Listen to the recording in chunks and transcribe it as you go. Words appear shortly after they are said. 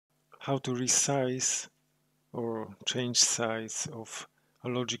how to resize or change size of a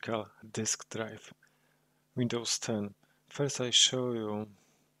logical disk drive. Windows 10. First I show you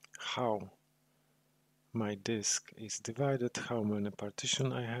how my disk is divided, how many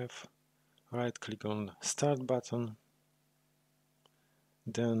partitions I have. Right click on Start button,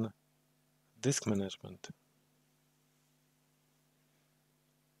 then Disk Management.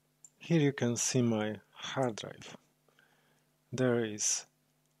 Here you can see my hard drive. There is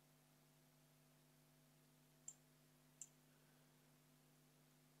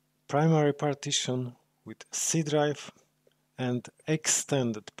primary partition with C drive and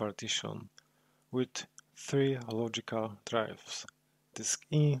extended partition with 3 logical drives, disk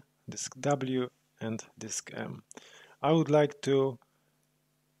E, disk W and disk M. I would like to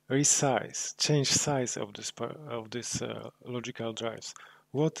resize, change size of this logical drives.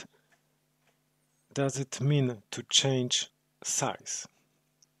 What does it mean to change size?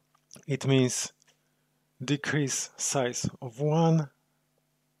 It means decrease size of one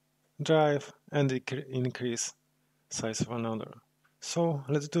drive and increase size of another. So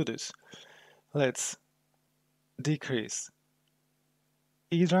let's do this. Let's decrease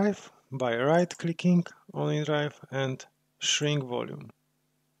E drive by right clicking on E drive and shrink volume.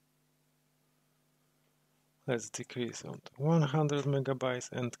 Let's decrease on 100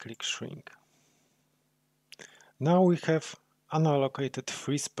 megabytes and click shrink. Now we have unallocated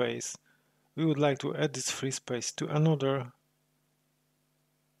free space. We would like to add this free space to another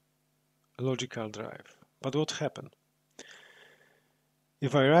logical drive. But what happened?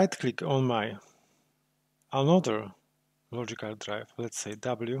 If I right click on my another logical drive, let's say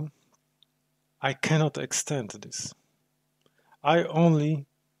W, I cannot extend this. I only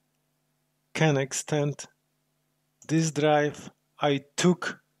can extend this drive I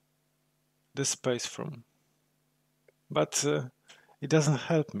took the space from. But it doesn't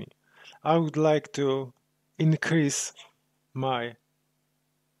help me. I would like to increase my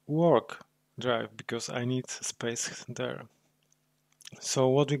work drive because I need space there. So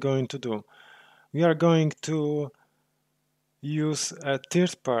what we're going to do? We are going to use a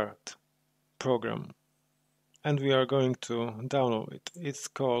third-party program and we are going to download it. It's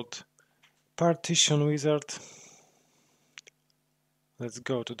called Partition Wizard. Let's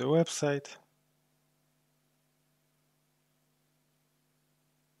go to the website.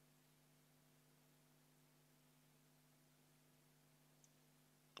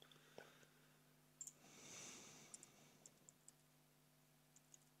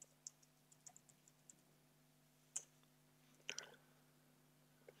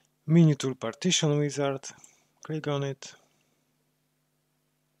 Mini tool Partition Wizard. Click on it.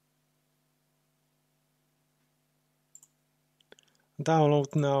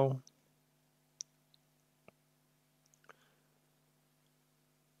 Download now.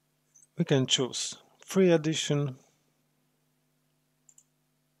 We can choose free edition.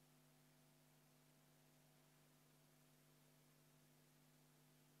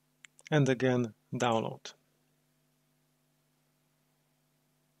 And again, download.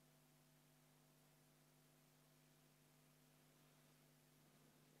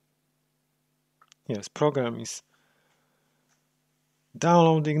 Yes, program is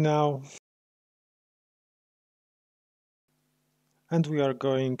downloading now. And we are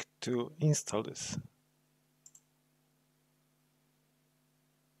going to install this.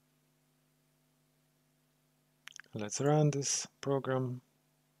 Let's run this program.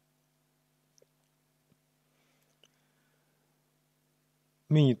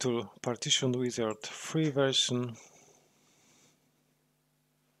 Mini tool Partition Wizard free version.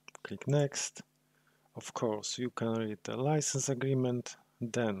 Click next. Of course, you can read the license agreement,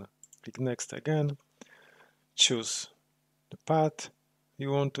 then click next again. Choose the path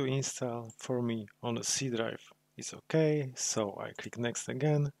you want to install. For me, on the C drive is okay, so I click next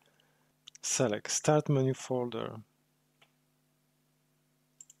again. Select Start Menu folder.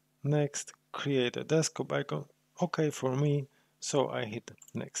 Next, create a desktop icon. Okay for me, so I hit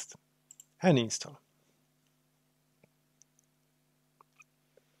next and install.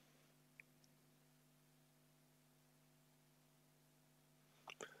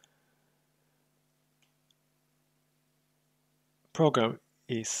 Program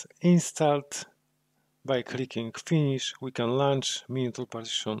is installed. By clicking finish, we can launch Mini tool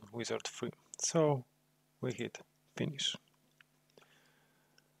Partition Wizard free. So we hit finish.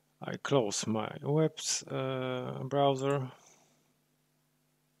 I close my web browser.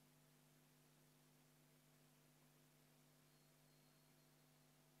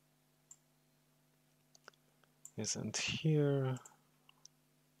 Yes, and here,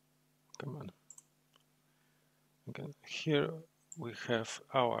 come on. Again, here we have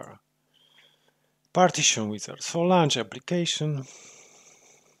our Partition Wizard. So launch application.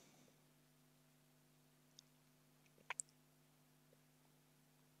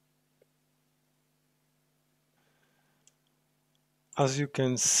 As you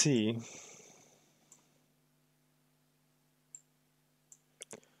can see,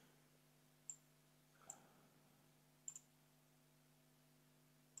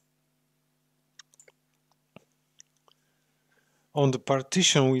 on the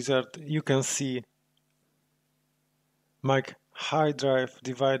Partition Wizard, you can see my hard drive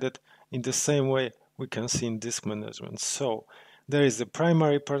divided in the same way we can see in disk management. So there is the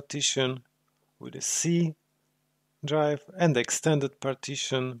primary partition with a C drive and the extended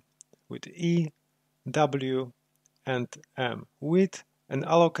partition with E, W, and M with an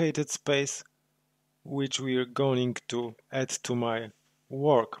allocated space which we are going to add to my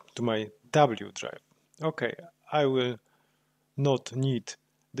to my W drive. Okay, I will not need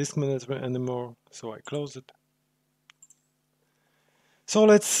disk management anymore, so I close it. So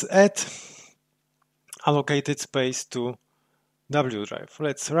let's add allocated space to W drive.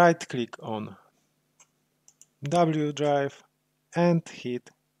 Let's right click on W drive and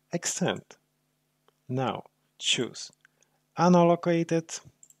hit extend. Now choose unallocated.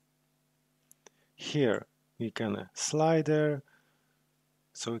 Here we can slider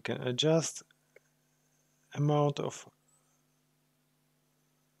so we can adjust amount of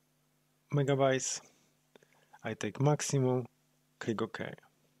megabytes. I take maximum, click OK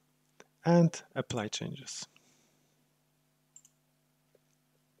and apply changes.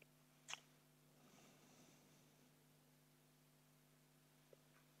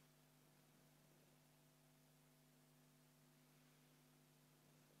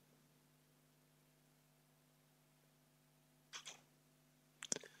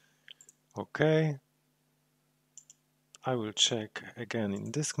 OK. I will check again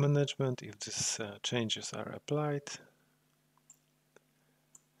in disk management if these changes are applied.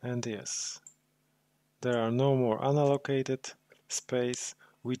 And yes, there are no more unallocated space.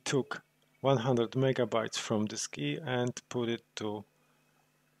 We took 100 megabytes from disk E and put it to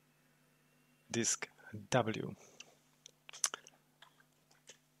disk W.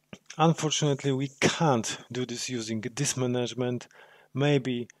 Unfortunately, we can't do this using disk management.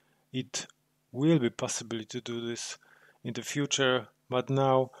 Maybe it will be possible to do this in the future, but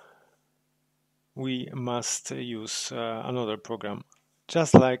now we must use another program,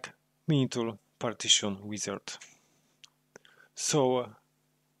 just like Minitool Partition Wizard. So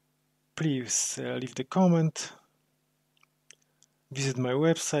please leave the comment, visit my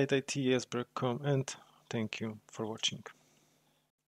website itsberg.com, and thank you for watching.